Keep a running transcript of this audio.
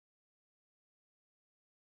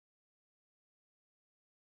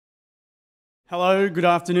Hello, good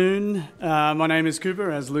afternoon. My name is Cooper,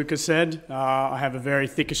 as Lucas said. I have a very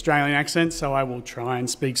thick Australian accent, so I will try and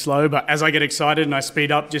speak slow, but as I get excited and I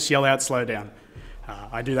speed up, just yell out, slow down.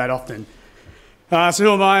 I do that often. So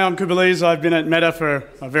who am I? I'm Cooper Lees. I've been at Meta for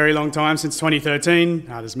a very long time, since 2013.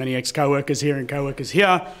 There's many ex-co-workers here and co-workers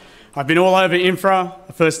here. I've been all over infra.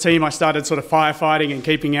 The first team I started sort of firefighting and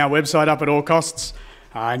keeping our website up at all costs.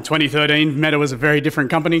 In 2013, Meta was a very different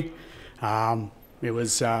company. It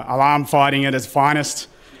was alarm fighting at its finest.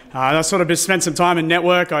 I sort of spent some time in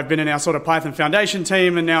network. I've been in our sort of Python Foundation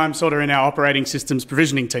team, and now I'm sort of in our operating systems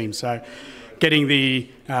provisioning team. So getting the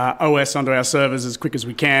OS onto our servers as quick as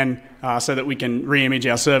we can so that we can re-image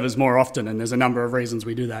our servers more often, and there's a number of reasons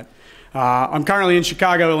we do that. I'm currently in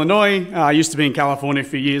Chicago, Illinois. I used to be in California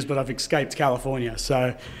for years, but I've escaped California,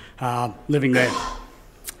 so living there.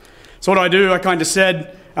 So what I do, I kind of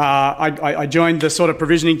said, I joined the sort of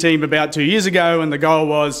provisioning team about 2 years ago, and the goal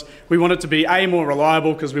was we wanted to be more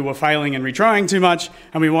reliable because we were failing and retrying too much,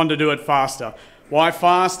 and we wanted to do it faster. Why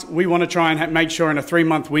fast? We want to try and make sure in a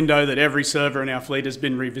 3-month window that every server in our fleet has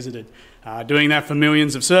been revisited. Doing that for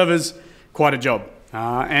millions of servers, quite a job.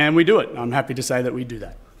 And we do it. I'm happy to say that we do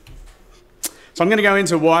that. So I'm going to go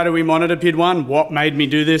into why do we monitor PID1, what made me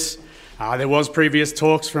do this. There was previous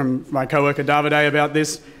talks from my coworker Davide about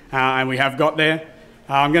this, and we have got there.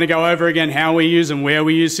 I'm going to go over again how we use and where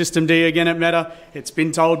we use systemd again at Meta. It's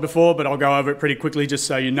been told before, but I'll go over it pretty quickly just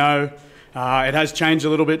so you know. It has changed a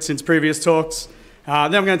little bit since previous talks.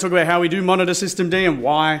 Then I'm going to talk about how we do monitor systemd and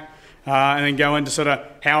why, and then go into sort of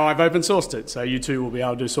how I've open sourced it. So you too will be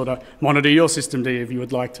able to sort of monitor your systemd if you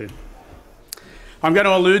would like to. I'm going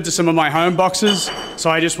to allude to some of my home boxes.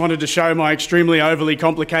 So I just wanted to show my extremely overly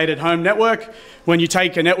complicated home network. When you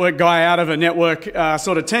take a network guy out of a network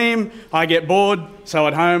sort of team, I get bored. So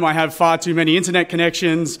at home, I have far too many internet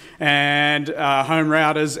connections and home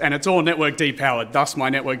routers, and it's all network D powered, thus my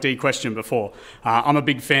network D question before. I'm a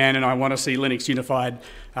big fan, and I want to see Linux unified.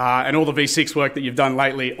 And all the V6 work that you've done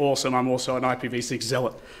lately, awesome. I'm also an IPv6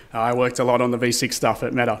 zealot. I worked a lot on the V6 stuff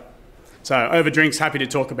at Meta. So over drinks, happy to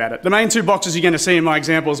talk about it. The main two boxes you're going to see in my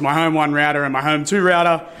example is my Home 1 router and my Home 2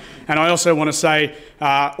 router. And I also want to say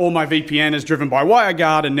all my VPN is driven by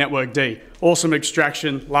WireGuard and Network D. Awesome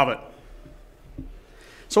extraction, love it.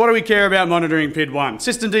 So what do we care about monitoring PID1?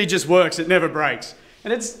 Systemd just works, it never breaks.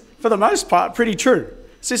 And it's, for the most part, pretty true.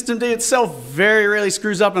 Systemd itself very rarely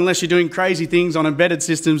screws up unless you're doing crazy things on embedded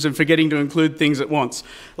systems and forgetting to include things at once.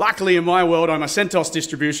 Luckily, in my world, I'm a CentOS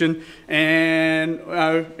distribution, and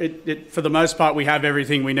for the most part, we have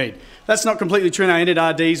everything we need. That's not completely true in our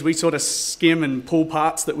Initrds. We sort of skim and pull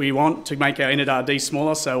parts that we want to make our Initrd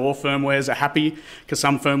smaller, so all firmwares are happy, because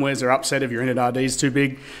some firmwares are upset if your Initrd is too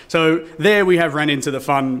big. So there we have run into the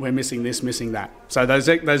fun, we're missing this, missing that. So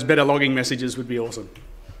those better logging messages would be awesome.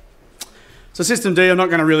 So systemd, I'm not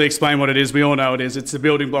going to really explain what it is. We all know it is. It's the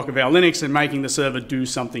building block of our Linux and making the server do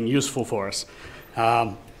something useful for us.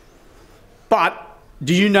 But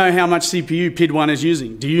do you know how much CPU PID1 is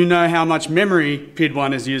using? Do you know how much memory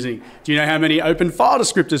PID1 is using? Do you know how many open file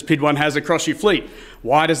descriptors PID1 has across your fleet?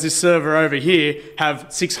 Why does this server over here have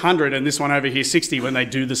 600 and this one over here 60 when they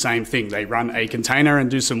do the same thing? They run a container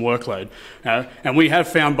and do some workload. And we have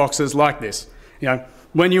found boxes like this.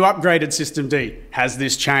 When you upgraded systemd, has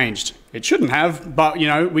this changed? It shouldn't have, but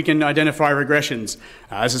we can identify regressions.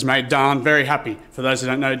 This has made Dan very happy. For those who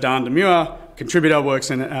don't know, Dan Demure, contributor,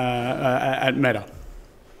 works at Meta.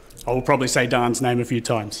 I will probably say Dan's name a few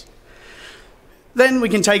times. Then we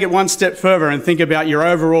can take it one step further and think about your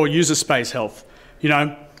overall user space health.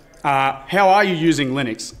 How are you using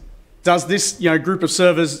Linux? Does this group of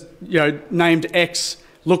servers named X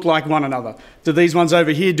look like one another? Do these ones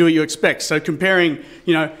over here do what you expect? So comparing,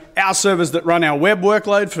 our servers that run our web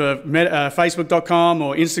workload for Facebook.com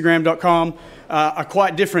or Instagram.com are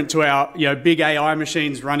quite different to our, big AI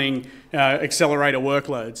machines running accelerator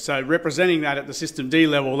workloads. So representing that at the systemd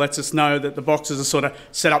level lets us know that the boxes are sort of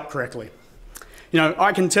set up correctly.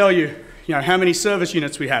 I can tell you, how many service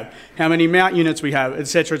units we have, how many mount units we have, et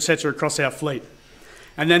cetera, across our fleet.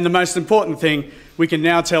 And then the most important thing, we can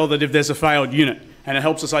now tell that if there's a failed unit. And it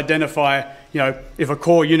helps us identify, if a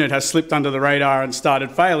core unit has slipped under the radar and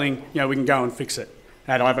started failing, we can go and fix it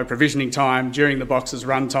at either provisioning time, during the box's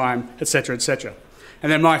runtime, et cetera, et cetera.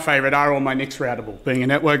 And then my favourite are all my NICs routable. Being a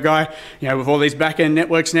network guy, with all these back-end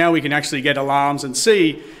networks now, we can actually get alarms and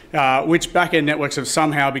see which back-end networks have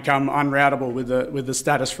somehow become unroutable with the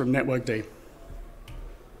status from Network D.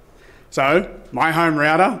 So my home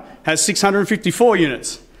router has 654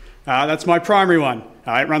 units. That's my primary one.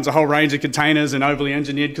 It runs a whole range of containers and overly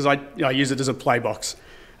engineered because I use it as a play box.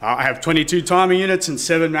 I have 22 timer units and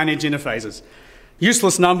 7 managed interfaces.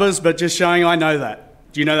 Useless numbers, but just showing I know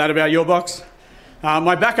that. Do you know that about your box?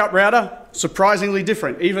 My backup router, surprisingly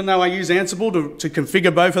different. Even though I use Ansible to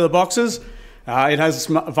configure both of the boxes, it has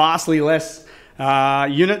vastly less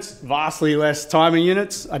units, vastly less timing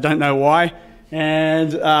units. I don't know why.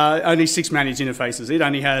 And only 6 managed interfaces. It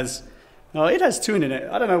only has, it has 2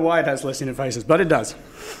 internet. I don't know why it has less interfaces, but it does.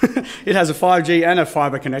 It has a 5G and a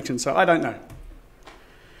fiber connection, so I don't know.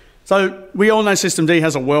 So we all know systemd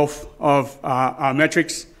has a wealth of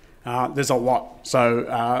metrics. There's a lot.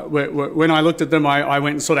 So when I looked at them, I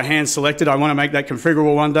went and sort of hand selected. I want to make that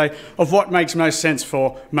configurable one day of what makes most sense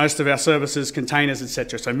for most of our services, containers,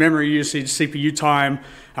 etc. So memory usage, CPU time,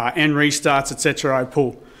 N restarts, etc. I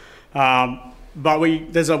pull.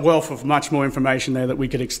 But there's a wealth of much more information there that we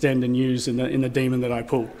could extend and use in the daemon that I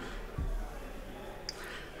pull.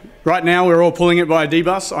 Right now, we're all pulling it by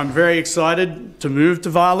dbus. I'm very excited to move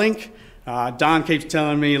to varlink. Dan keeps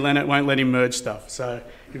telling me Leonard won't let him merge stuff. So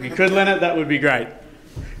if you could, Leonard, that would be great.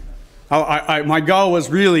 My goal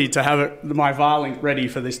was really to have my varlink ready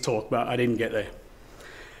for this talk, but I didn't get there.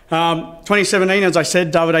 2017, as I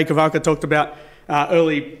said, Davide Kavalka talked about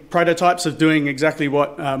early prototypes of doing exactly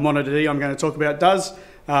what MonitoD I'm going to talk about does.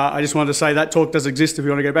 I just wanted to say that talk does exist if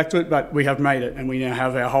you want to go back to it, but we have made it, and we now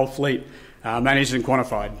have our whole fleet managed and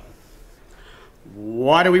quantified.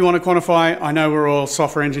 Why do we want to quantify? I know we're all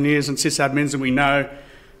software engineers and sysadmins, and we know,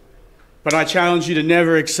 but I challenge you to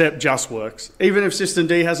never accept just works. Even if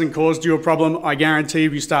systemd hasn't caused you a problem, I guarantee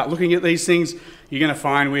if you start looking at these things, you're going to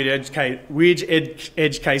find weird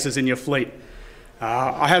edge cases in your fleet.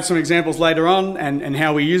 I have some examples later on and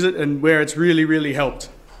how we use it and where it's really, really helped.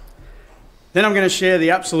 Then I'm going to share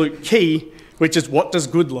the absolute key, which is what does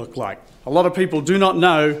good look like? A lot of people do not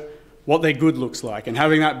know what their good looks like, and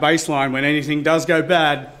having that baseline when anything does go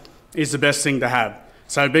bad is the best thing to have.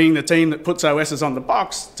 So being the team that puts OSs on the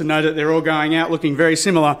box to know that they're all going out looking very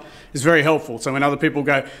similar is very helpful. So when other people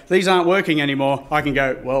go, these aren't working anymore, I can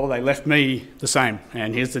go, well, they left me the same,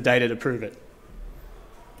 and here's the data to prove it.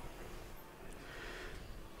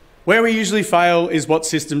 Where we usually fail is what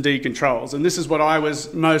systemd controls, and this is what I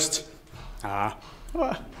was most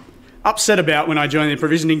upset about when I joined the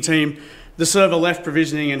provisioning team. The server left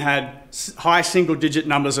provisioning and had high single-digit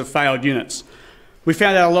numbers of failed units. We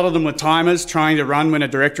found out a lot of them were timers trying to run when a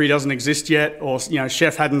directory doesn't exist yet, or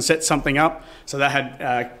Chef hadn't set something up, so that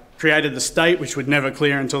had created the state which would never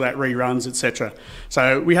clear until that reruns, etc.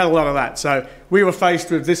 So we had a lot of that. So we were faced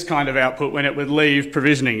with this kind of output when it would leave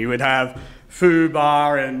provisioning. You would have foo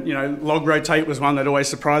bar and log rotate was one that always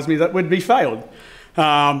surprised me that would be failed.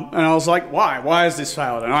 And I was like, why? Why is this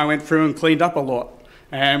failed? And I went through and cleaned up a lot.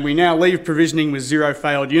 And we now leave provisioning with 0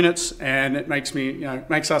 failed units, and it makes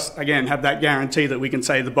us, again, have that guarantee that we can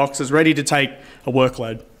say the box is ready to take a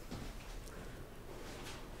workload.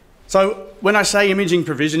 So when I say imaging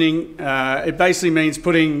provisioning, it basically means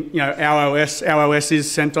putting, our OS is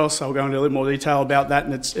CentOS. I'll go into a little more detail about that,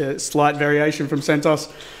 and it's a slight variation from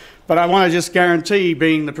CentOS. But I want to just guarantee,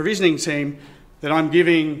 being the provisioning team, that I'm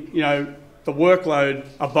giving, the workload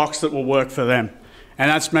a box that will work for them. And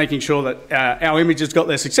that's making sure that our images got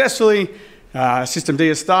there successfully, systemd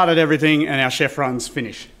has started everything, and our chef runs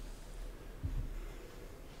finish.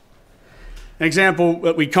 An example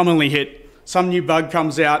that we commonly hit, some new bug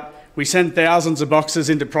comes out, we send thousands of boxes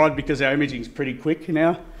into prod because our imaging is pretty quick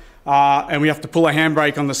now, and we have to pull a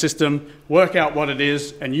handbrake on the system, work out what it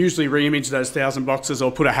is, and usually re-image those 1,000 boxes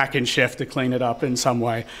or put a hack in Chef to clean it up in some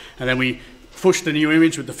way. And then we push the new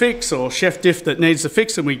image with the fix or Chef diff that needs the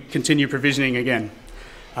fix, and we continue provisioning again.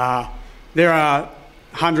 There are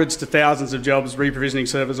hundreds to thousands of jobs re-provisioning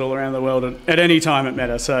servers all around the world at any time it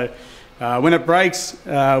matters. So when it breaks,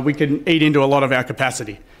 we can eat into a lot of our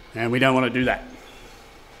capacity, and we don't want to do that.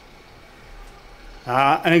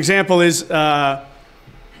 An example is from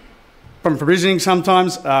provisioning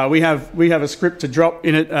sometimes, we have a script to drop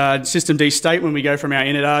in systemd state when we go from our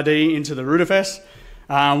Initrd into the rootfs.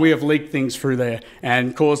 We have leaked things through there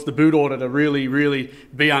and caused the boot order to really, really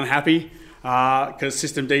be unhappy. Because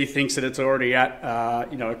systemd thinks that it's already at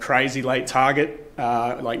a crazy late target,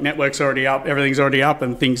 like network's already up, everything's already up,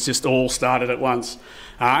 and things just all started at once.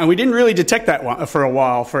 And we didn't really detect that for a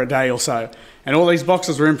while, for a day or so. And all these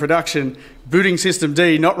boxes were in production, booting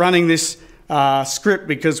systemd, not running this script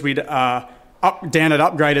because we'd Dan had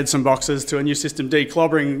upgraded some boxes to a new systemd,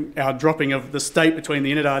 clobbering our dropping of the state between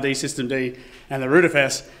the Initrd systemd and the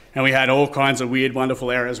rootfs. And we had all kinds of weird,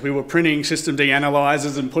 wonderful errors. We were printing systemd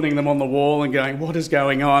analyzers and putting them on the wall and going, what is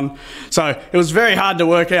going on? So it was very hard to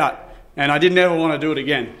work out. And I didn't ever want to do it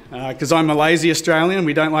again because I'm a lazy Australian.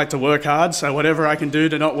 We don't like to work hard. So whatever I can do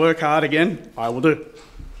to not work hard again, I will do.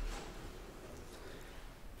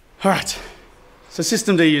 All right. So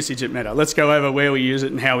system D usage at Meta. Let's go over where we use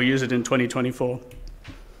it and how we use it in 2024.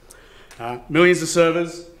 Millions of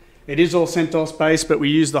servers. It is all CentOS based, but we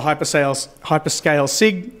use the hyperscale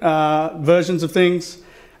SIG versions of things.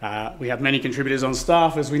 We have many contributors on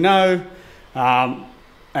staff, as we know,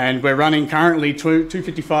 and we're running currently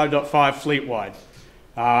 255.5 fleet-wide.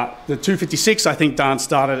 The 256, I think Dan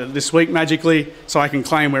started it this week magically, so I can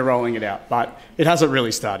claim we're rolling it out, but it hasn't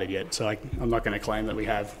really started yet, so I'm not going to claim that we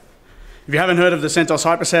have. If you haven't heard of the CentOS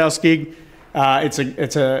Hyperscale gig,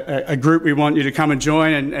 it's a group we want you to come and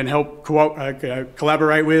join and help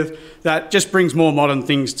collaborate with. That just brings more modern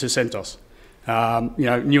things to CentOS.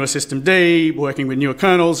 Newer System D, working with newer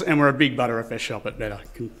kernels, and we're a big Btrfs shop at Meta.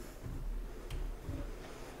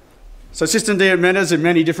 So System D at Meta is in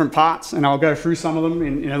many different parts, and I'll go through some of them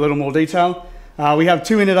in a little more detail. We have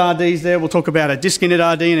two Initrds there. We'll talk about a disk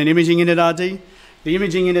Initrd and an imaging Initrd. The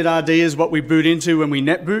imaging Initrd is what we boot into when we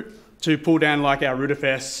net boot to pull down like our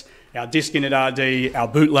rootfs, our disk Initrd, our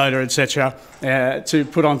bootloader, etc., to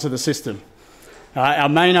put onto the system. Our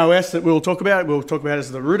main OS that we'll talk about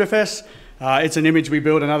is the rootfs. It's an image we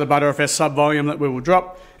build, another Btrfs subvolume that we will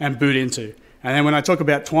drop and boot into. And then when I talk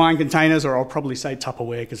about Twine containers, or I'll probably say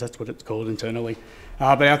Tupperware because that's what it's called internally,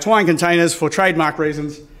 but our Twine containers, for trademark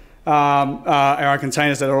reasons, are our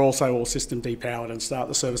containers that are also all System D powered and start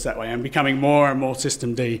the service that way, and becoming more and more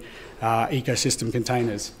System D ecosystem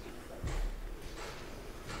containers.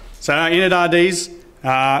 So our Initrds,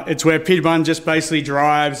 it's where PID1 just basically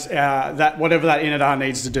drives whatever that Initrd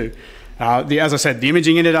needs to do. As I said, the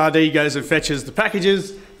imaging Initrd goes and fetches the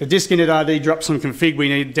packages. The disk Initrd drops some config we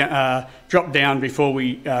need drop down before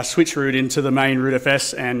we switch root into the main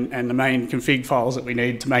rootfs and the main config files that we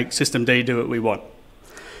need to make System D do what we want.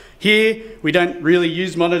 Here, we don't really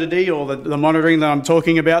use monitor D or the monitoring that I'm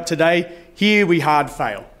talking about today. Here, we hard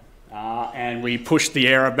fail. And we push the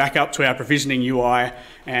error back up to our provisioning UI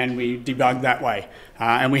and we debug that way.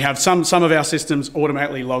 And we have some of our systems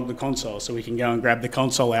automatically log the console, so we can go and grab the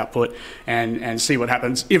console output and see what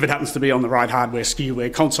happens if it happens to be on the right hardware SKU where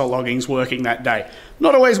console logging's working that day.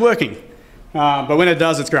 Not always working, but when it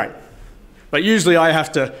does, it's great. But usually I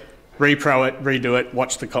have to repro it, redo it,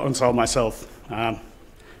 watch the console myself.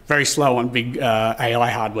 Very slow on big AI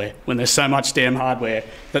hardware when there's so much damn hardware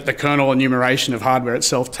that the kernel enumeration of hardware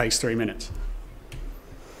itself takes 3 minutes.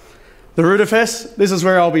 The rootfs, this is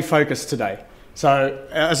where I'll be focused today. So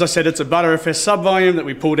as I said, it's a Btrfs subvolume that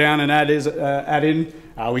we pull down and add in.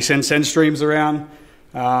 We send streams around.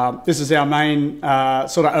 This is our main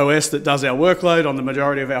sort of OS that does our workload on the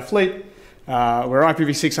majority of our fleet. We're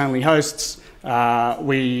IPv6 only hosts.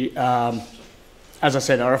 We, as I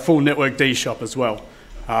said, are a full network D shop as well.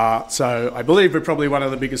 So I believe we're probably one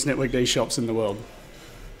of the biggest network D shops in the world.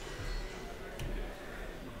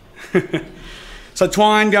 So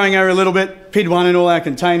Twine, going over a little bit, PID1 in all our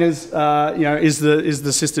containers, is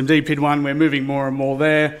the System D PID1. We're moving more and more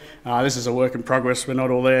there. This is a work in progress. We're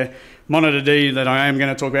not all there. Monitor D that I am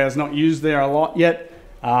going to talk about is not used there a lot yet,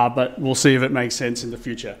 but we'll see if it makes sense in the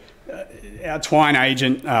future. Our Twine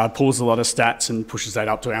agent pulls a lot of stats and pushes that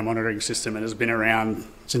up to our monitoring system and has been around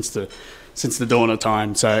since the dawn of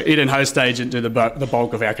time. So it and host agent do the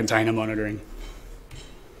bulk of our container monitoring.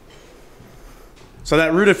 So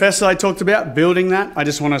that rootfs I talked about, building that, I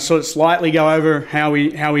just want to sort of slightly go over how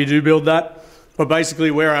we do build that. But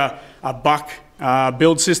basically we're a buck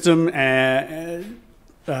build system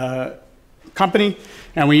company,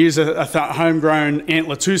 and we use a homegrown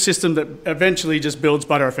Antler 2 system that eventually just builds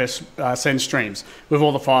Btrfs send streams with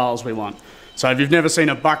all the files we want. So if you've never seen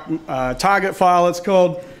a buck target file, it's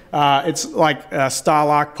called, it's like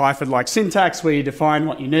Starlark Python-like syntax where you define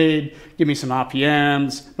what you need, give me some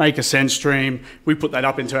RPMs, make a send stream. We put that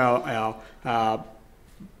up into our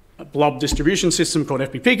blob distribution system called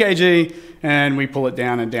FBPKG, and we pull it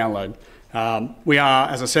down and download. We are,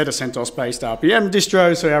 as I said, a CentOS-based RPM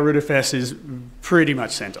distro, so our rootfs is pretty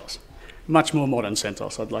much CentOS. Much more modern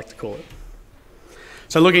CentOS, I'd like to call it.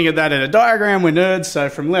 So looking at that in a diagram, we're nerds, so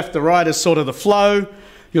from left to right is sort of the flow.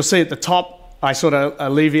 You'll see at the top, I sort of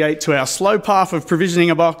alleviate to our slow path of provisioning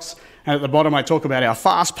a box, and at the bottom I talk about our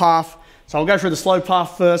fast path. So I'll go through the slow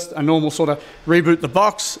path first, a normal sort of reboot the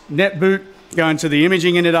box, net boot, go into the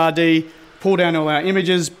imaging Initrd, pull down all our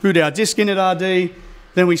images, boot our disk Initrd,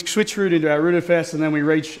 then we switch root into our rootfs, and then we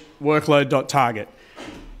reach workload.target.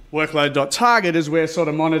 Workload.target is where sort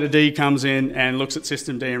of monitor D comes in and looks at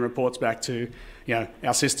system D and reports back to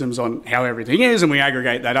our systems on how everything is, and we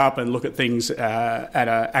aggregate that up and look at things at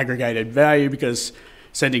an aggregated value because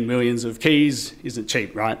sending millions of keys isn't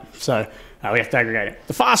cheap, right? So we have to aggregate it.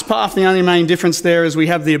 The fast path, the only main difference there is we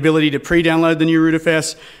have the ability to pre-download the new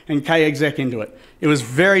rootfs and kexec into it. It was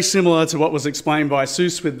very similar to what was explained by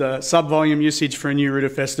Seuss with the sub-volume usage for a new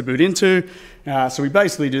rootfs to boot into. So we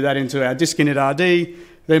basically do that into our disk Initrd,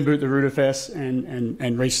 then boot the rootfs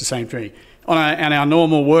and reach the same thing. On our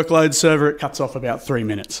normal workload server, it cuts off about 3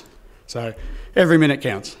 minutes. So every minute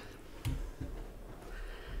counts.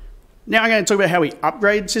 Now I'm going to talk about how we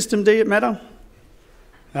upgrade systemd at Meta.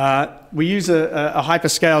 We use a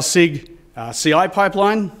hyperscale SIG CI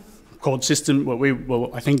pipeline called system,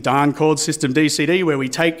 I think Dan called systemd CD, where we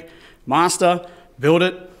take master, build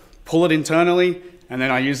it, pull it internally, and then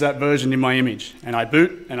I use that version in my image. And I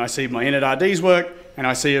boot, and I see if my Initrds work, and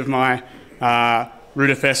I see if my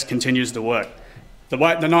rootfs continues to work.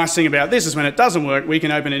 The nice thing about this is when it doesn't work, we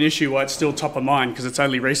can open an issue while it's still top of mind because it's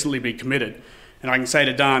only recently been committed. And I can say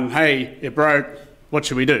to Dan, hey, it broke, what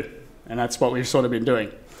should we do? And that's what we've sort of been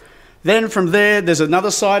doing. Then from there, there's another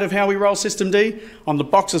side of how we roll systemd. On the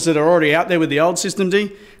boxes that are already out there with the old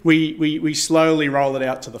systemd, we slowly roll it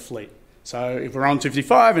out to the fleet. So if we're on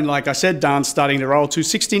 255, and like I said, Dan's starting to roll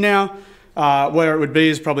 260 now, where it would be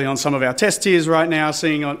is probably on some of our test tiers right now,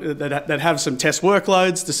 seeing that have some test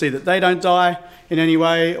workloads to see that they don't die in any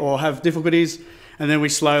way or have difficulties. And then we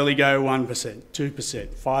slowly go 1%, 2%,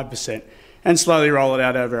 5%, and slowly roll it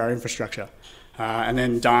out over our infrastructure. And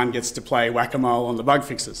then Dan gets to play whack-a-mole on the bug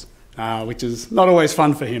fixes, which is not always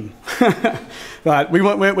fun for him. But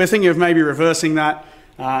we're thinking of maybe reversing that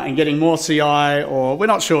and getting more CI, or we're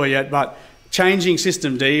not sure yet, but changing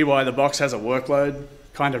systemd while the box has a workload,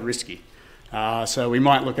 kind of risky. So we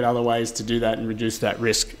might look at other ways to do that and reduce that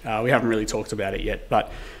risk. We haven't really talked about it yet,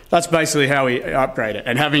 but that's basically how we upgrade it.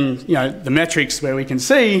 And having the metrics where we can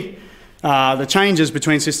see the changes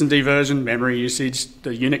between systemd version, memory usage,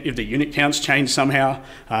 if the unit counts change somehow,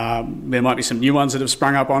 there might be some new ones that have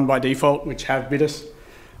sprung up on by default which have bit us.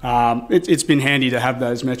 It's been handy to have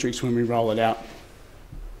those metrics when we roll it out.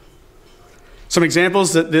 Some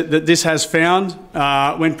examples that this has found,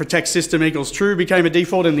 when protect system equals true became a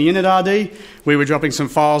default in the Initrd, we were dropping some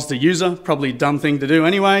files to user, probably a dumb thing to do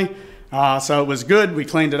anyway. So it was good, we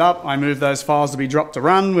cleaned it up, I moved those files to be dropped to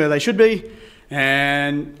run where they should be,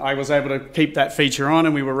 and I was able to keep that feature on,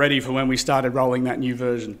 and we were ready for when we started rolling that new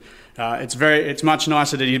version. It's much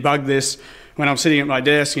nicer to debug this when I'm sitting at my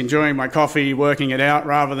desk, enjoying my coffee, working it out,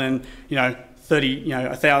 rather than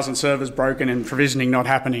 1,000 servers broken and provisioning not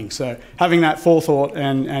happening. So having that forethought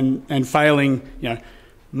and failing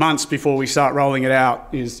months before we start rolling it out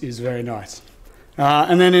is very nice.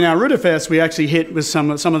 And then in our rootfs, we actually hit with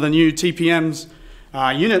some of the new TPMs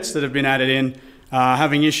units that have been added in,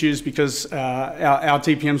 having issues because our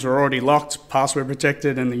TPMs were already locked, password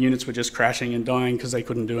protected, and the units were just crashing and dying because they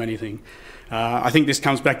couldn't do anything. I think this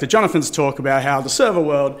comes back to Jonathan's talk about how the server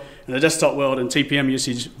world and the desktop world and TPM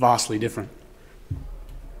usage are vastly different.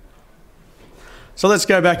 So let's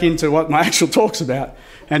go back into what my actual talk's about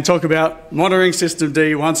and talk about monitoring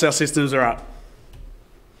systemd once our systems are up.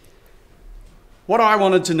 What I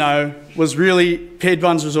wanted to know was really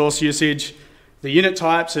PID1's resource usage, the unit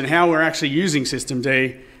types, and how we're actually using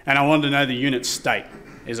systemd, and I wanted to know the unit state.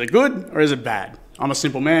 Is it good or is it bad? I'm a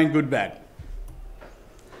simple man, good, bad.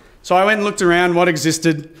 So I went and looked around what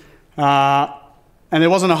existed, and there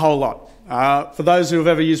wasn't a whole lot. For those who have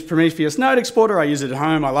ever used Prometheus Node Exporter, I use it at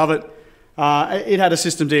home, I love it. It had a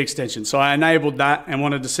systemd extension, so I enabled that and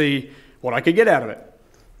wanted to see what I could get out of it.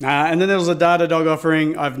 And then there was a Datadog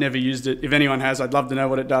offering. I've never used it. If anyone has, I'd love to know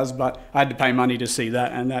what it does, but I had to pay money to see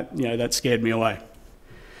that, and that scared me away.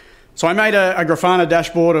 So I made a Grafana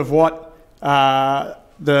dashboard of what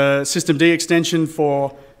the systemd extension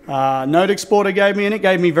for Node Exporter gave me, and it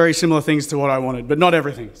gave me very similar things to what I wanted, but not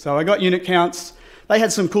everything. So I got unit counts. They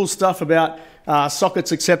had some cool stuff about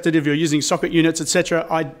sockets accepted if you're using socket units, etc.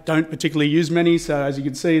 I don't particularly use many, so as you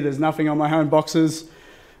can see, there's nothing on my home boxes.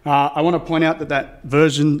 I want to point out that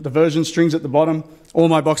the version strings at the bottom, all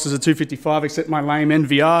my boxes are 255 except my lame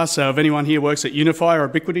NVR, so if anyone here works at Unify or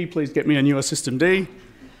Ubiquity, please get me a newer systemd.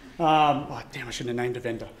 Oh, damn, I shouldn't have named a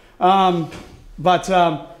vendor.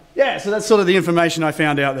 Yeah, so that's sort of the information I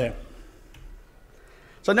found out there.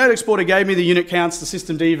 So Node Exporter gave me the unit counts, the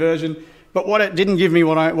systemd version, but what it didn't give me,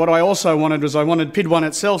 what I also wanted was I wanted PID1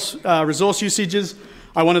 itself's resource usages.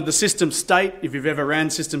 I wanted the system state. If you've ever ran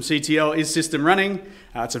systemctl, is system running?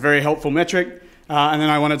 It's a very helpful metric. And then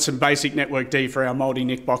I wanted some basic network D for our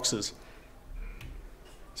multi-NIC boxes.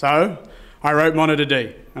 So I wrote monitor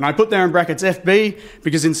D. And I put there in brackets FB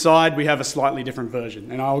because inside we have a slightly different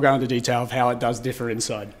version. And I'll go into detail of how it does differ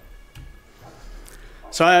inside.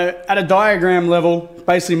 So at a diagram level,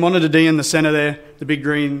 basically monitor D in the center there, the big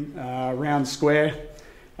green round square,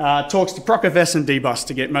 talks to procfs and dbus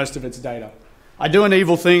to get most of its data. I do an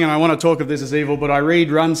evil thing, and I want to talk of this as evil, but I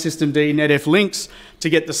read run systemd netf links to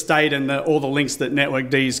get the state and all the links that network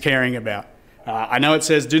D is caring about. I know it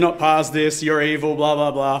says do not parse this, you're evil, blah,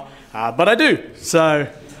 blah, blah, but I do. So,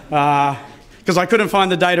 because I couldn't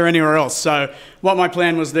find the data anywhere else. So what my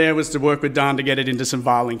plan was there was to work with Dan to get it into some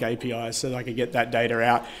varlink APIs so that I could get that data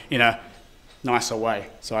out in a nicer way.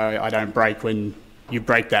 So I don't break when you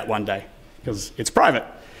break that one day, because it's private.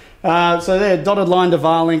 So there, dotted line to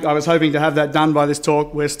varlink. I was hoping to have that done by this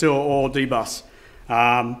talk. We're still all dbus.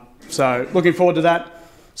 So looking forward to that.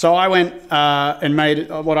 So I went and made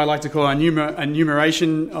what I like to call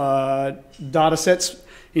enumeration data sets.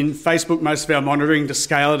 In Facebook, most of our monitoring to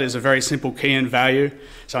scale it is a very simple key and value.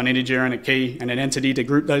 So an integer and a key and an entity to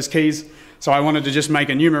group those keys. So I wanted to just make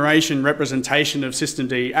a enumeration representation of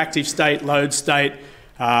systemd active state, load state,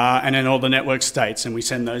 and then all the network states. And we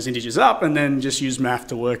send those integers up and then just use math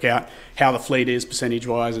to work out how the fleet is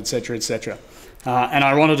percentage-wise, et cetera, et cetera. And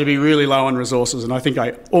I wanted to be really low on resources, and I think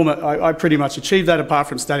I pretty much achieved that apart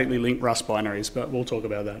from statically linked Rust binaries, but we'll talk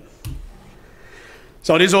about that.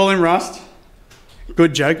 So it is all in Rust.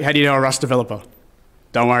 Good joke. How do you know a Rust developer?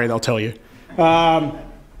 Don't worry, they'll tell you.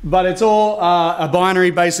 But it's all a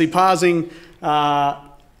binary basically parsing dbus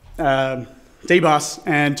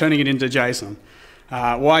and turning it into JSON.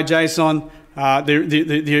 Why JSON?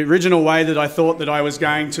 The original way that I thought that I was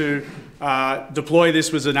going to deploy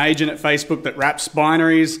this was an agent at Facebook that wraps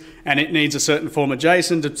binaries, and it needs a certain form of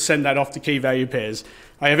JSON to send that off to key value pairs.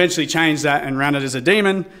 I eventually changed that and ran it as a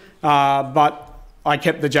daemon, but I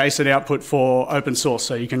kept the JSON output for open source,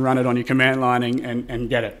 so you can run it on your command line and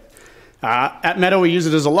get it. At Meta, we use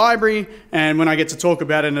it as a library, and when I get to talk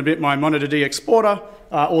about it in a bit, my monitord exporter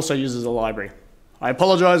also uses a library. I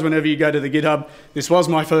apologize whenever you go to the GitHub. This was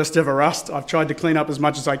my first ever Rust. I've tried to clean up as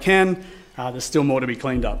much as I can. There's still more to be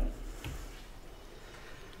cleaned up.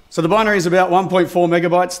 So the binary is about 1.4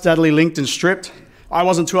 megabytes, statically linked and stripped. I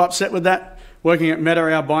wasn't too upset with that. Working at Meta,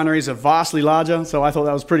 our binaries are vastly larger, so I thought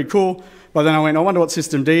that was pretty cool. But then I went, I wonder what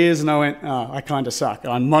systemd is, and I went, oh, I kind of suck.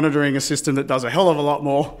 I'm monitoring a system that does a hell of a lot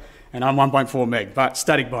more, and I'm 1.4 meg, but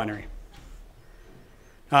static binary.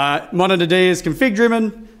 Monitord is config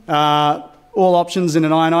driven, all options in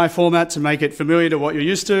an INI format to make it familiar to what you're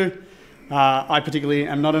used to. I particularly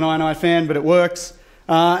am not an INI fan, but it works.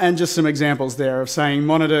 And just some examples there of saying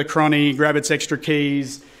monitor cronny, grab its extra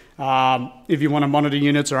keys. If you want to monitor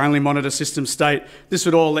units or only monitor system state, this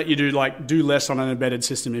would all let you do less on an embedded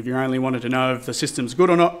system. If you only wanted to know if the system's good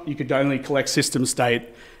or not, you could only collect system state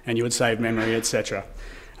and you would save memory, etc.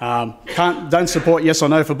 Don't support yes or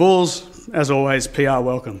no for bulls. As always, PR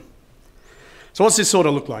welcome. So what's this sort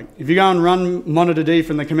of look like? If you go and run monitord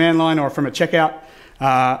from the command line or from a checkout,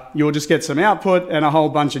 you'll just get some output and a whole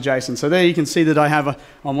bunch of JSON. So there you can see that I have,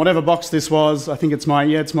 on whatever box this was, I think it's my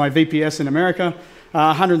VPS in America,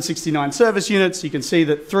 169 service units. You can see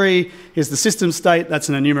that 3 is the system state. That's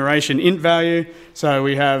an enumeration int value. So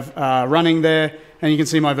we have running there, and you can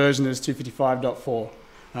see my version is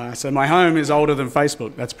 255.4. So my home is older than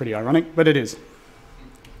Facebook. That's pretty ironic, but it is.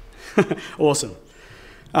 Awesome.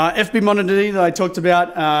 FB monitord that I talked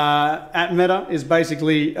about at Meta is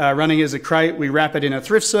basically running as a crate. We wrap it in a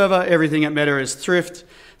thrift server. Everything at Meta is thrift.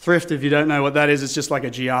 Thrift, if you don't know what that is, it's just like a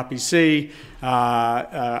gRPC,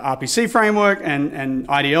 RPC framework and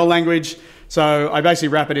IDL language. So I basically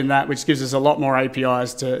wrap it in that, which gives us a lot more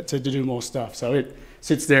APIs to do more stuff. So it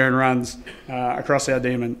sits there and runs across our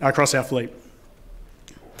daemon, across our fleet.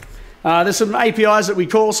 There's some APIs that we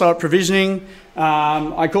call, so provisioning.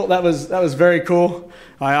 I thought that was very cool.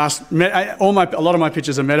 I asked, a lot of my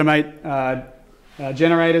pictures are Metamate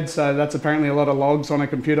generated, so that's apparently a lot of logs on a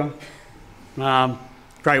computer.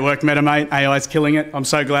 Great work, Metamate. AI's killing it. I'm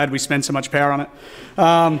so glad we spent so much power on it.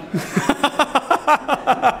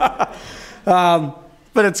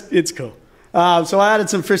 But it's cool. So I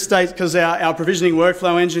added some frisk states because our provisioning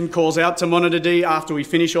workflow engine calls out to monitord after we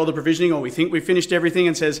finish all the provisioning, or we think we finished everything,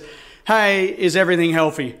 and says, hey, is everything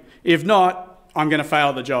healthy? If not, I'm going to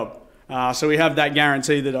fail the job. So we have that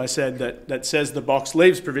guarantee that I said that says the box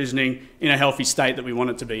leaves provisioning in a healthy state that we want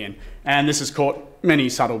it to be in. And this has caught many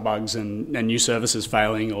subtle bugs and new services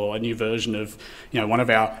failing, or a new version of one of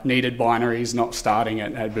our needed binaries not starting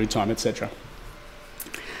at boot time, etc.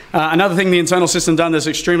 Another thing the internal system done that's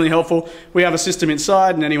extremely helpful, we have a system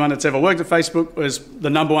inside, and anyone that's ever worked at Facebook was the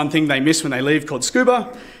 #1 thing they miss when they leave, called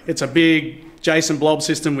Scuba. It's a big JSON blob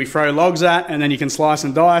system we throw logs at, and then you can slice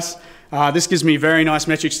and dice. This gives me very nice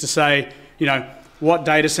metrics to say, what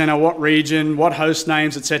data center, what region, what host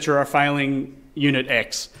names, etc. are failing unit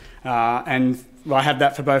X. And I have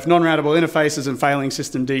that for both non-routable interfaces and failing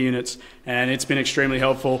system D units, and it's been extremely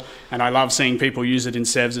helpful. And I love seeing people use it in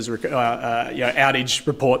SEVs as outage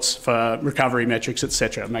reports for recovery metrics,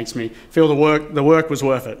 etc. It makes me feel the work was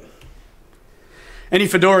worth it. Any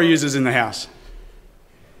Fedora users in the house?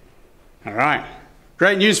 All right,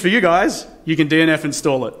 great news for you guys. You can DNF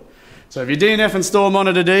install it. So if you DNF install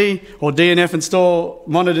Monitor D or DNF install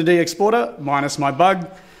Monitor D exporter, minus my bug,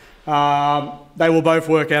 they will both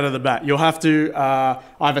work out of the bat. You'll have to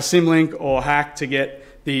either symlink or hack to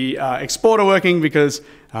get the exporter working, because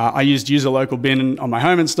I used user local bin on my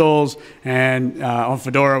home installs, and on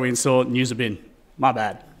Fedora we install it in user bin. My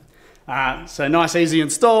bad. So nice, easy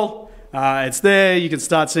install. It's there. You can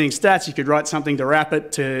start seeing stats. You could write something to wrap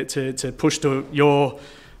it to push to your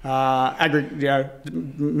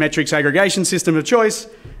metrics aggregation system of choice,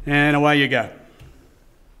 and away you go.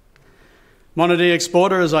 Monitor D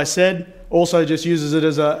exporter, as I said, also just uses it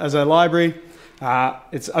as a library.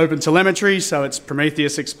 It's open telemetry, so it's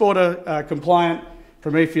Prometheus exporter compliant.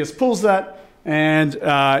 Prometheus pulls that, and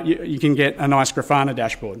you can get a nice Grafana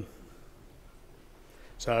dashboard.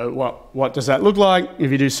 So what does that look like?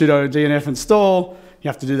 If you do sudo DNF install, you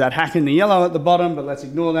have to do that hack in the yellow at the bottom, but let's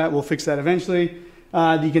ignore that. We'll fix that eventually.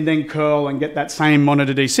 You can then curl and get that same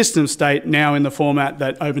Monitor D system state now in the format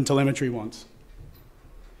that OpenTelemetry wants.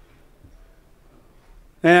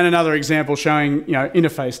 And another example showing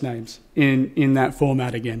interface names in that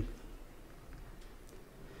format again.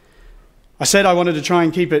 I said I wanted to try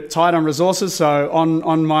and keep it tight on resources, so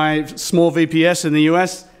on my small VPS in the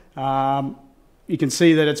US, you can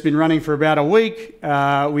see that it's been running for about a week.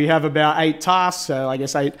 We have about 8 tasks, so I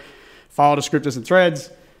guess 8 file descriptors and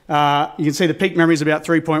threads. You can see the peak memory is about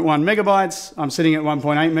 3.1 megabytes. I'm sitting at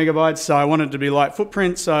 1.8 megabytes, so I want it to be light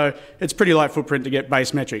footprint, so it's pretty light footprint to get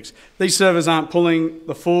base metrics. These servers aren't pulling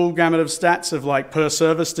the full gamut of stats of like per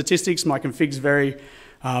server statistics. My config's very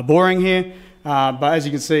boring here, but as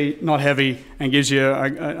you can see, not heavy, and gives you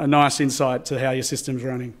a nice insight to how your system's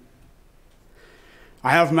running.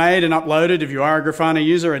 I have made and uploaded, if you are a Grafana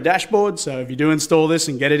user, a dashboard, so if you do install this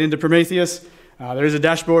and get it into Prometheus, there is a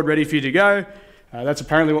dashboard ready for you to go. That's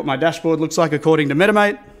apparently what my dashboard looks like according to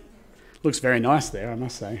Metamate. Looks very nice there, I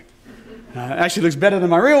must say. Actually looks better than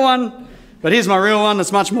my real one, but here's my real one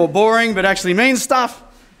that's much more boring but actually means stuff.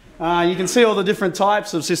 You can see all the different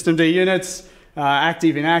types of system D units,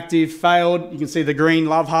 active, inactive, failed. You can see the green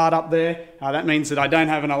love heart up there. That means that I don't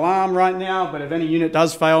have an alarm right now, but if any unit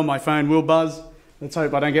does fail, my phone will buzz. Let's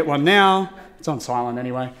hope I don't get one now. It's on silent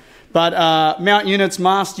anyway. But mount units,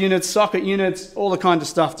 mast units, socket units, all the kind of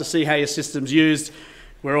stuff to see how your system's used.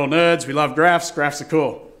 We're all nerds, we love graphs, graphs are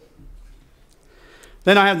cool.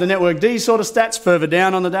 Then I have the Network D sort of stats further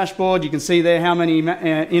down on the dashboard. You can see there how many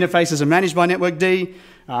interfaces are managed by Network D.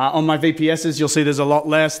 On my VPSs, you'll see there's a lot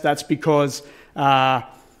less. That's because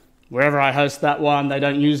wherever I host that one, they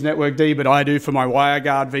don't use Network D, but I do for my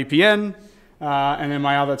WireGuard VPN, and then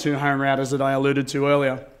my other 2 home routers that I alluded to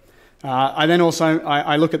earlier. I then also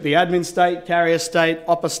look at the admin state, carrier state,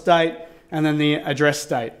 OPA state, and then the address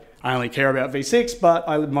state. I only care about v6, but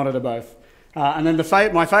I monitor both. And then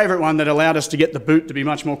my favourite one that allowed us to get the boot to be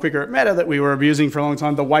much more quicker at Meta that we were abusing for a long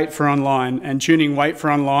time, the wait for online, and tuning wait for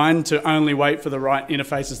online to only wait for the right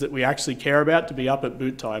interfaces that we actually care about to be up at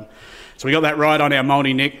boot time. So we got that right on our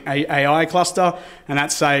multi-NIC AI cluster, and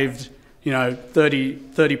that saved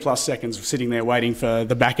 30 plus seconds of sitting there waiting for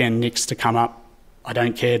the back-end NICs to come up. I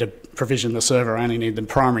don't care to provision the server, I only need the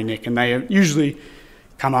primary NIC, and they usually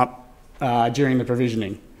come up during the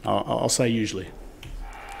provisioning. I'll say usually.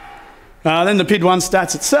 Then the PID1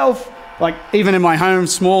 stats itself, like even in my home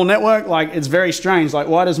small network, like it's very strange. Like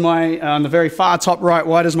why does on the very far top right,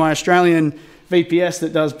 why does my Australian VPS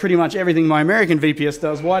that does pretty much everything my American VPS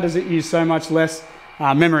does, why does it use so much less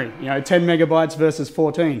memory? 10 megabytes versus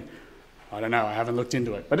 14. I don't know, I haven't looked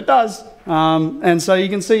into it, but it does. And so you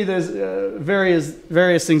can see there's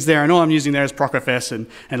various things there, and all I'm using there is ProcFS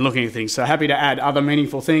and looking at things. So happy to add other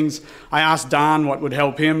meaningful things. I asked Dan what would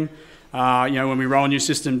help him, when we roll new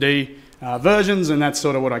System D versions, and that's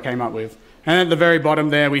sort of what I came up with. And at the very bottom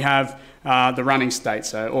there we have the running state.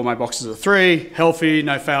 So all my boxes are 3, healthy,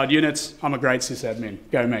 no failed units. I'm a great sysadmin,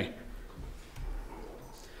 go me.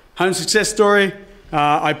 Home success story.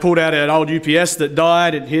 I pulled out an old UPS that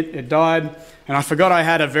died, it died, and I forgot I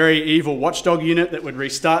had a very evil watchdog unit that would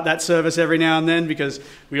restart that service every now and then, because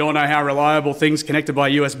we all know how reliable things connected by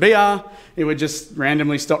USB are. It would just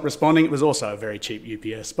randomly stop responding. It was also a very cheap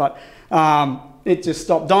UPS, but it just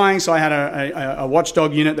stopped dying, so I had a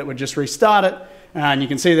watchdog unit that would just restart it, and you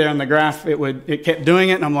can see there on the graph, it kept doing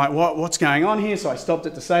it, and I'm like, what's going on here? So I stopped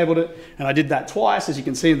it, disabled it, and I did that twice, as you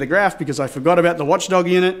can see in the graph, because I forgot about the watchdog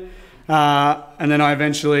unit, and then I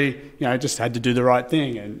eventually, just had to do the right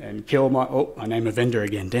thing and kill my, I named a vendor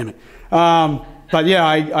again, damn it. But yeah,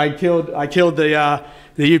 I killed the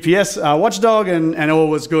UPS watchdog, and all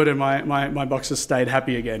was good, and my boxes stayed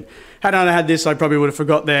happy again. Had I had this, I probably would have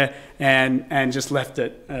forgot there and just left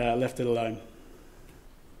it alone.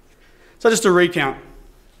 So just to recount,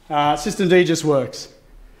 systemd just works.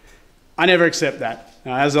 I never accept that.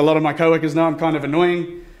 As a lot of my coworkers know, I'm kind of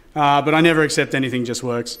annoying, but I never accept anything just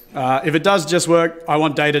works. If it does just work, I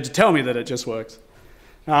want data to tell me that it just works.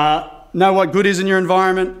 Know what good is in your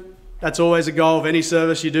environment. That's always a goal of any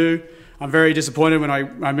service you do. I'm very disappointed when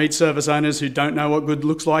I meet service owners who don't know what good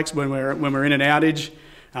looks like when we're in an outage.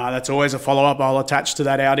 That's always a follow-up I'll attach to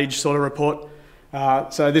that outage sort of report.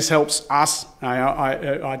 So this helps us.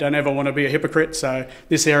 I don't ever want to be a hypocrite, so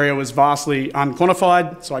this area was vastly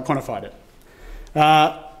unquantified, so I quantified it.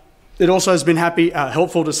 It also has been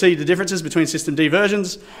helpful to see the differences between systemd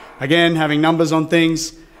versions. Again, having numbers on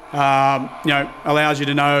things allows you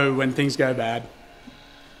to know when things go bad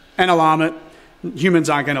and alarm it. Humans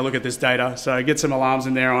aren't going to look at this data, so get some alarms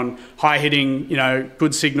in there on high-hitting,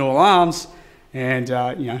 good signal alarms, and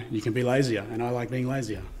you can be lazier, and I like being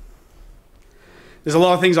lazier. There's a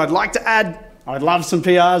lot of things I'd like to add. I'd love some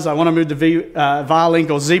PRs. I want to move to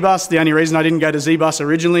varlink or ZBus. The only reason I didn't go to ZBus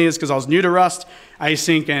originally is because I was new to Rust.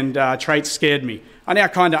 Async and traits scared me. I now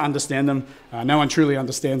kind of understand them. No one truly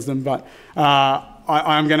understands them, but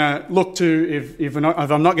I'm going to look to, if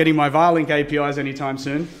I'm not getting my varlink APIs anytime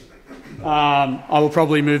soon, I will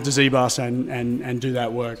probably move to ZBus and do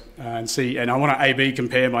that work and see. And I want to A/B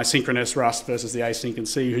compare my synchronous Rust versus the async and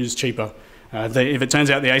see who's cheaper. If it turns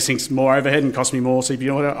out the async's more overhead and costs me more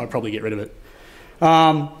CPU order, I'll probably get rid of it.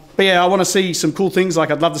 But yeah, I want to see some cool things,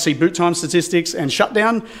 like I'd love to see boot time statistics and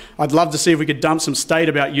shutdown. I'd love to see if we could dump some state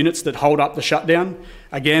about units that hold up the shutdown.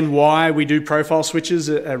 Again, why we do profile switches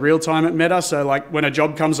at real time at Meta. So like when a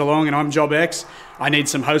job comes along and I'm job X, I need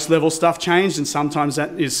some host level stuff changed, and sometimes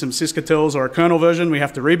that is some sysctls or a kernel version we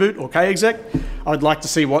have to reboot or kexec. I'd like to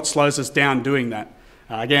see what slows us down doing that.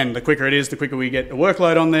 Again, the quicker it is, the quicker we get the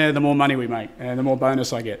workload on there, the more money we make and the more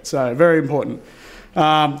bonus I get. So very important.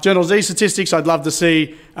 Journal Z statistics, I'd love to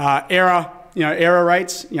see error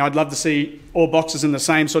rates. I'd love to see all boxes in the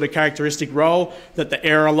same sort of characteristic role, that the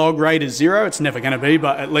error log rate is 0. It's never going to be,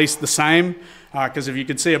 but at least the same. Because if you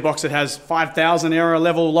could see a box that has 5,000 error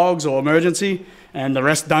level logs or emergency and the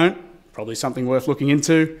rest don't, probably something worth looking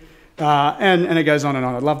into. And it goes on and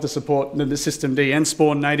on. I'd love to support the systemd and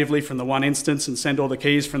spawn natively from the one instance and send all the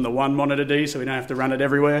keys from the one monitor D so we don't have to run it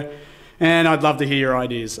everywhere. And I'd love to hear your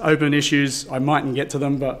ideas. Open issues, I mightn't get to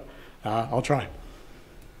them, but I'll try.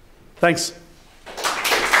 Thanks.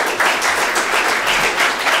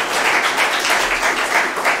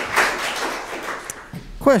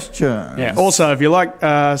 Questions? Yeah. Also, if you like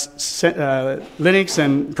Linux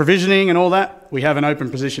and provisioning and all that, we have an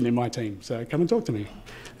open position in my team. So come and talk to me.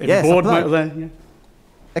 Yes, yeah.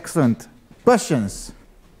 Excellent. Questions?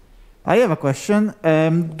 I have a question.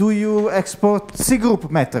 Do you export C-group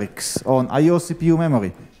metrics on I/O CPU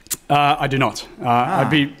memory? I do not. I'd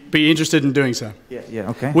be interested in doing so. Yeah,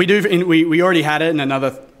 okay. We do. We already had it in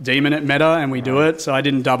another daemon at Meta, and we do it. So I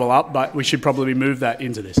didn't double up, but we should probably move that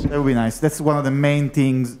into this. That would be nice. That's one of the main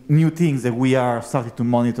things, new things that we are starting to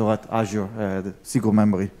monitor at Azure, the C-group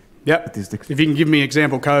memory. Yep. Statistics. If you can give me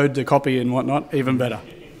example code to copy and whatnot, even better.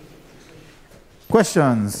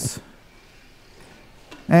 Questions?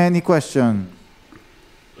 Any question?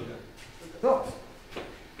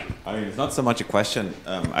 I mean, it's not so much a question.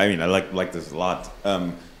 I mean, I like this a lot.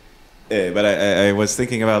 But I was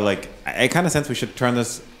thinking about, like, I kind of sense we should turn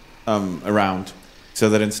this around so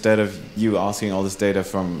that instead of you asking all this data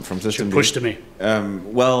from systemd, push to me.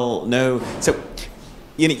 Well, no. So,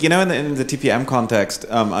 you know, in the TPM context,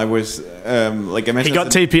 I was like I mentioned. He got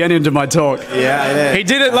TPN into my talk. Yeah, I did. He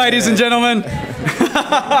did it, ladies and gentlemen.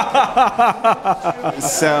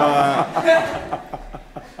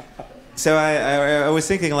 So I was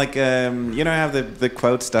thinking, like, you know, I have the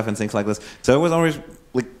quote stuff and things like this. So I was always,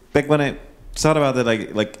 like, back when I thought about that,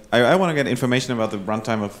 like I want to get information about the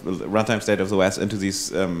runtime state of the OS into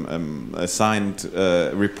these assigned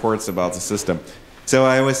reports about the system. So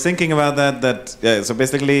I was thinking about that. So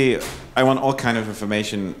basically, I want all kind of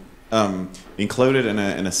information included in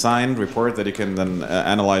a signed report that you can then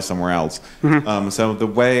analyze somewhere else. Mm-hmm. So the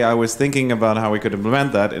way I was thinking about how we could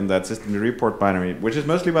implement that in that system report binary, which is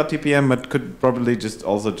mostly about TPM, but could probably just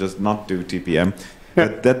not do TPM,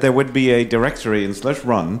 but that there would be a directory in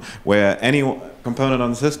 /run where component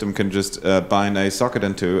on the system can just bind a socket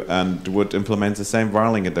into and would implement the same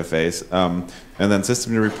wiring interface. And then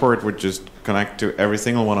system to report would just connect to every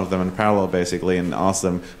single one of them in parallel, basically, and ask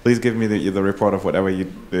them, please give me the report of whatever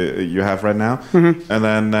you have right now. Mm-hmm. And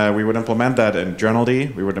then we would implement that in journal D,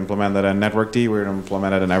 we would implement that in network D, we would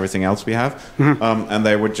implement it in everything else we have. Mm-hmm. And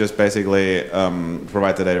they would just basically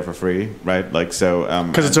provide the data for free, right? Like so.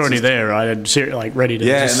 Because it's already there, right? And like ready to.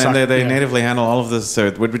 Yeah, and then they natively handle all of this, so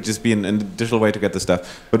it would just be an additional way to get the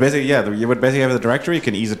stuff. But basically, yeah, you would basically have the directory. You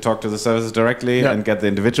can either talk to the services directly and get the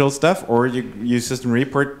individual stuff, or you use system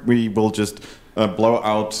report. We will just blow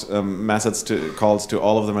out methods to calls to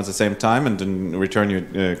all of them at the same time, and then return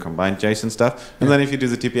you combined JSON stuff. And then if you do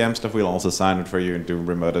the TPM stuff, we'll also sign it for you and do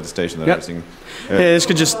remote attestation and everything. Yeah, this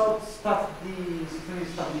could just.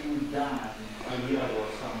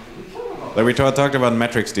 Like we talked about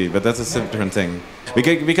metrics D, but that's a different thing.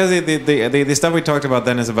 Because the stuff we talked about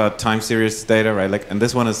then is about time series data, right? Like, and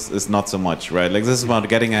this one is not so much, right? Like this is about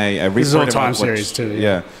getting a report. This is all time series too.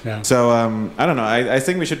 Yeah. So I don't know. I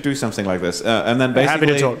think we should do something like this, and then basically,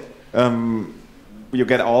 happy to talk. You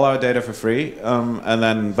get all our data for free, and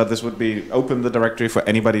then but this would be open the directory for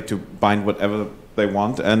anybody to bind whatever they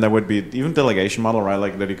want, and there would be even delegation model, right?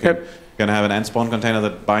 Like that you can have an end-spawn container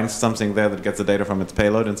that binds something there that gets the data from its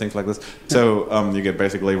payload and things like this. So you get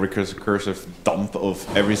basically a recursive dump of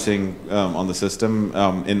everything on the system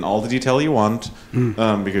in all the detail you want,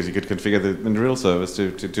 because you could configure the individual service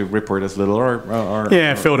to report as little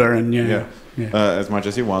or filter and as much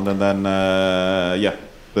as you want, and then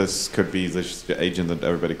this could be the agent that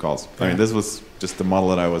everybody calls. I mean, this was just the model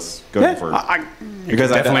that I was going for.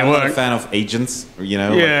 Because I'm not a fan of agents, you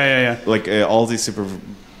know? Like all these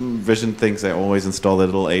supervision things, I always install a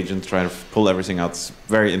little agent, try to pull everything out. It's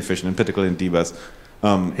very inefficient, and particularly in DBus.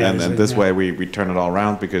 And this way we turn it all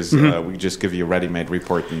around because we just give you a ready-made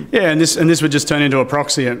report. And this would just turn into a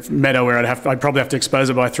proxy at Meta where I'd probably have to expose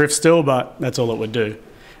it by thrift still, but that's all it would do.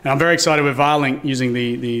 And I'm very excited with Varlink using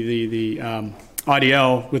the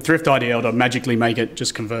IDL, with Thrift IDL, to magically make it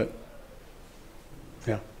just convert.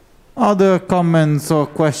 Yeah. Other comments or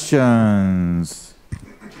questions?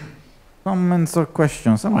 Comments or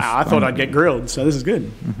questions? Wow, I thought I'd get grilled, so this is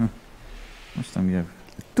good. How much time do you have?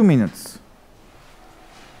 2 minutes.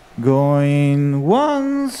 Going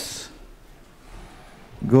once.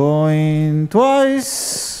 Going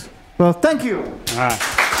twice. Well, thank you. All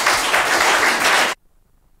right.